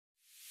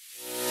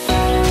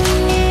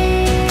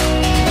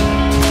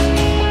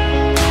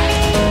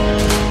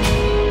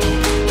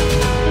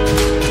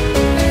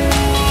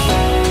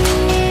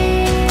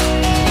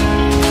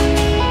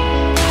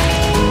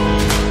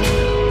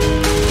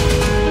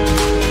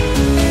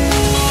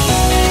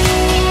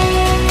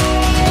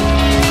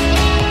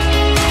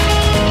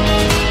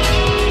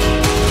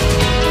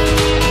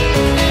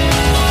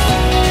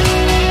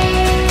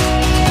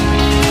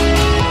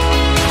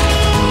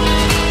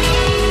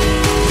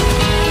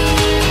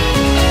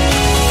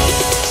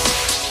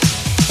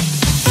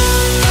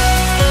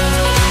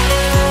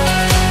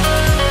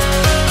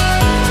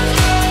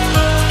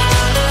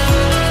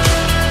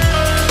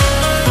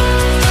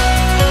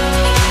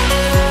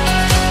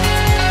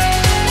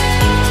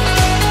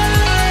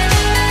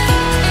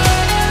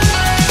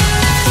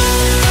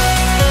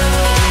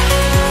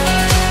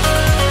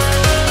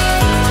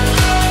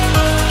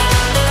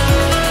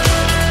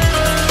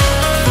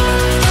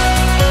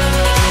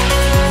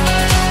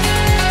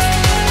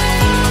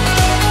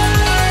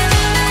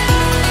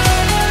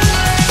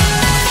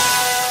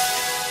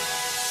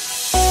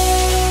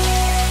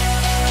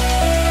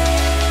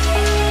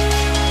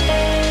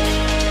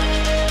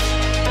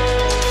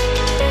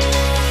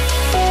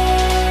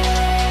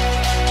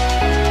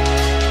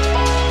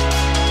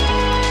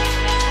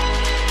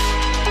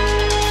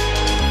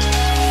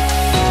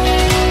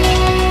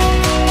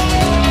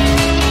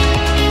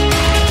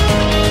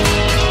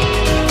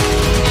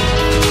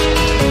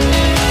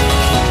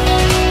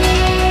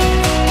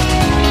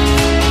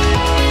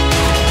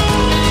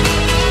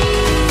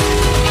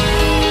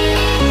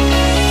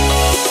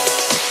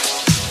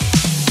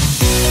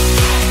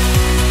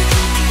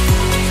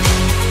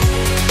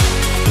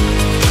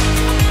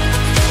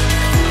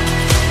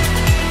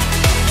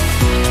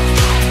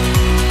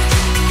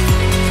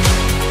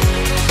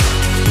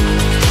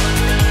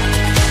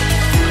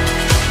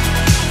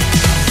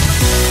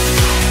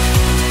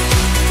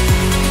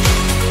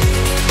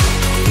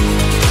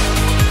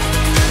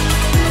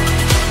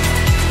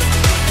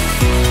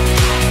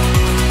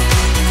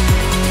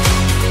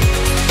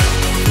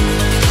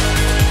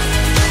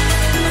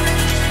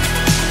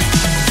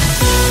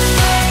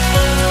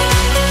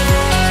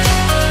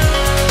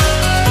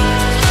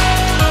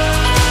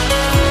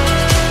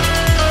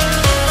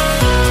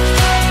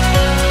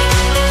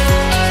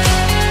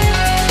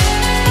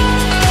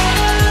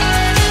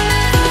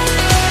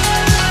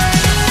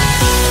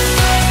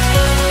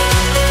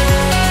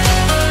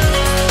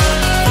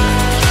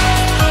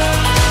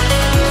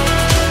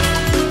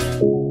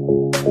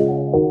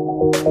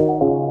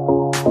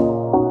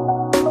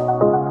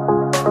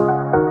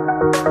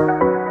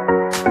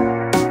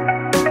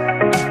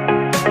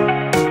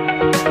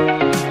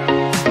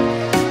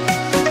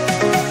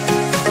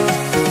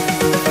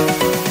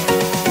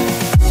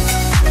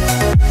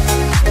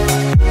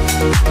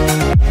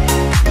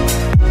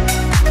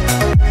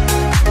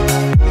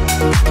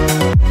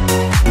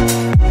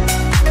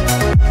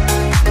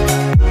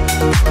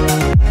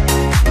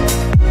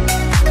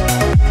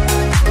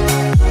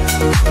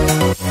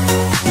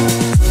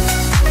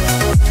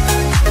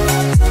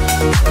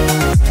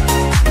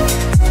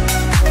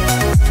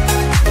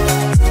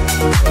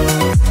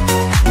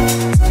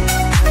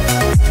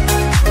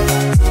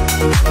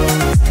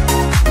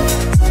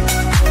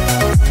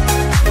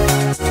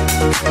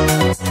Hello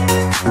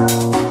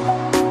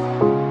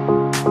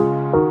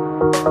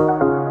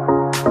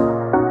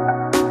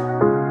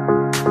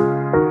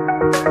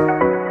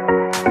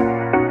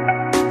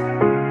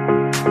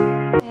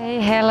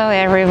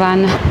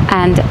everyone,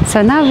 and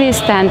so now we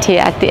stand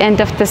here at the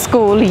end of the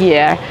school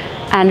year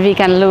and we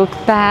can look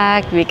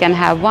back, we can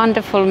have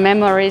wonderful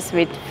memories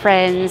with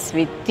friends,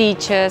 with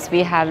teachers.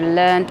 We have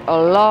learned a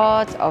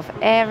lot of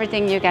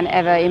everything you can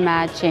ever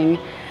imagine.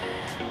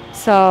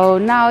 So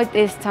now it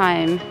is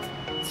time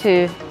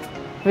to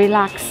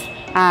relax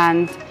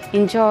and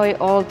enjoy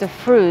all the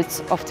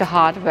fruits of the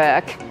hard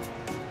work.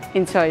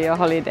 Enjoy your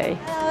holiday.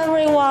 Hello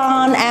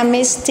everyone, I'm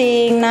Miss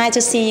Ting. Nice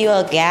to see you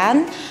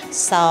again.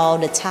 So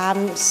the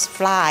time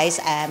flies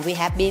and we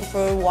have been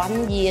through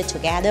 1 year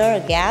together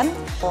again.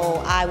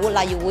 So I would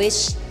like to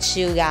wish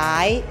you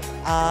guys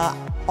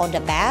all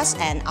the best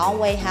and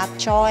always have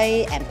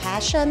joy and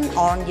passion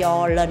on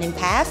your learning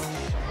path.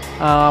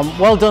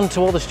 Well done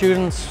to all the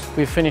students.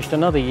 We've finished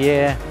another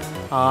year,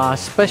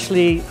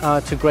 especially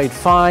to grade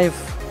 5,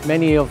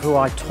 many of who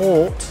I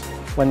taught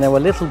when they were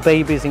little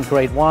babies in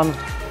grade 1,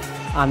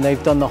 and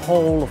they've done the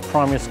whole of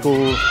primary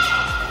school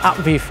at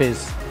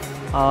VFIS.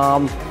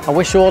 I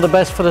wish you all the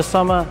best for the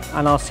summer,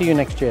 and I'll see you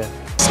next year.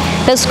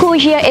 The school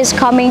year is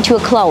coming to a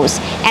close,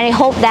 and I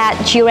hope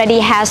that you already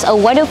has a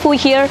wonderful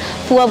year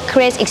full of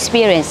great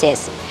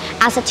experiences.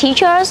 As a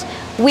teachers,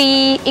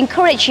 we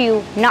encourage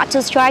you not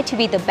to try to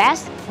be the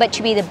best, but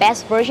to be the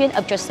best version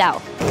of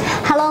yourself.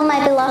 Hello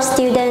my beloved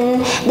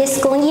student, this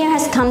school year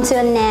has come to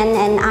an end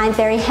and I'm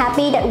very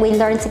happy that we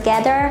learned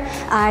together,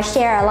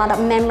 share a lot of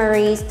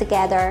memories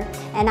together,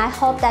 and I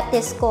hope that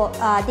this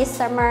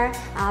summer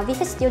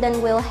VFIS students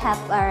will have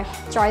a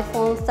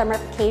joyful summer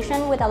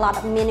vacation with a lot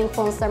of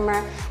meaningful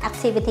summer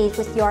activities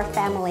with your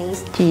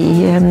families.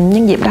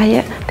 Nhân dịp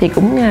đây thì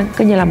cũng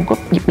coi như là một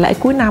dịp lễ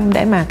cuối năm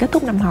để mà kết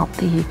thúc năm học,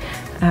 thì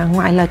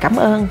ngoài lời cảm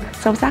ơn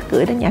sâu sắc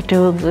gửi đến nhà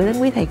trường, gửi đến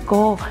quý thầy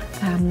cô,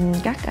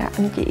 các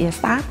anh chị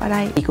staff ở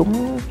đây, thì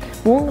cũng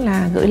muốn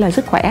là gửi lời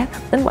sức khỏe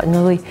đến mọi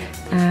người,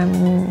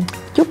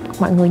 chúc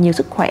mọi người nhiều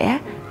sức khỏe,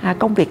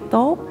 công việc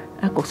tốt,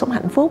 cuộc sống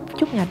hạnh phúc,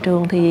 chúc nhà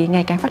trường thì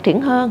ngày càng phát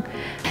triển hơn.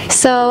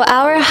 So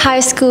our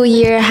high school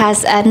year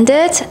has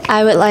ended.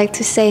 I would like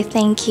to say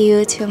thank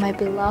you to my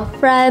beloved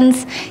friends,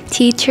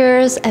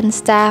 teachers and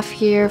staff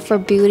here for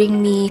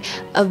building me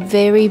a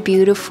very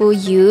beautiful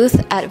youth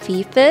at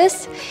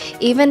VFIS.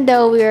 Even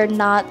though we are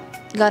not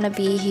gonna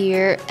be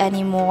here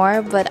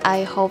anymore, but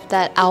I hope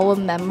that our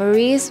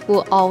memories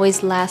will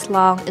always last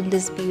long in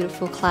this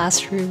beautiful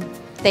classroom.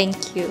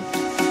 Thank you.